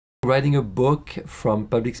Writing a book from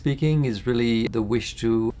public speaking is really the wish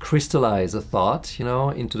to crystallize a thought,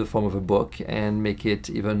 into the form of a book and make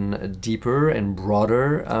it even deeper and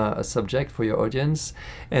broader a subject for your audience.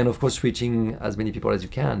 And of course, reaching as many people as you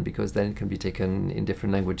can, because then it can be taken in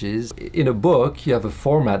different languages. In a book, you have a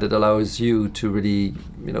format that allows you to really,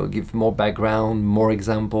 give more background, more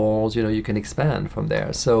examples, you can expand from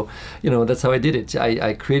there. So, that's how I did it.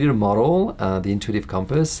 I created a model, the Intuitive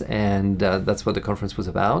Compass, and that's what the conference was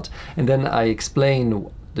about. And then I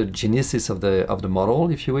explained the genesis of the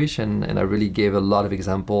model, if you wish, and I really gave a lot of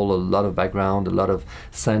example, a lot of background, a lot of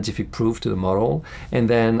scientific proof to the model. And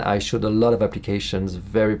then I showed a lot of applications,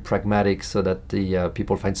 very pragmatic, so that the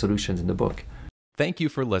people find solutions in the book. Thank you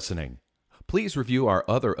for listening. Please review our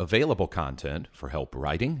other available content for help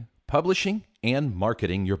writing, publishing, and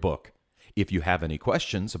marketing your book. If you have any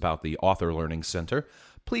questions about the Author Learning Center,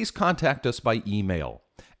 please contact us by email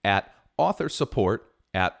at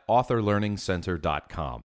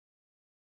authorsupport@authorlearningcenter.com.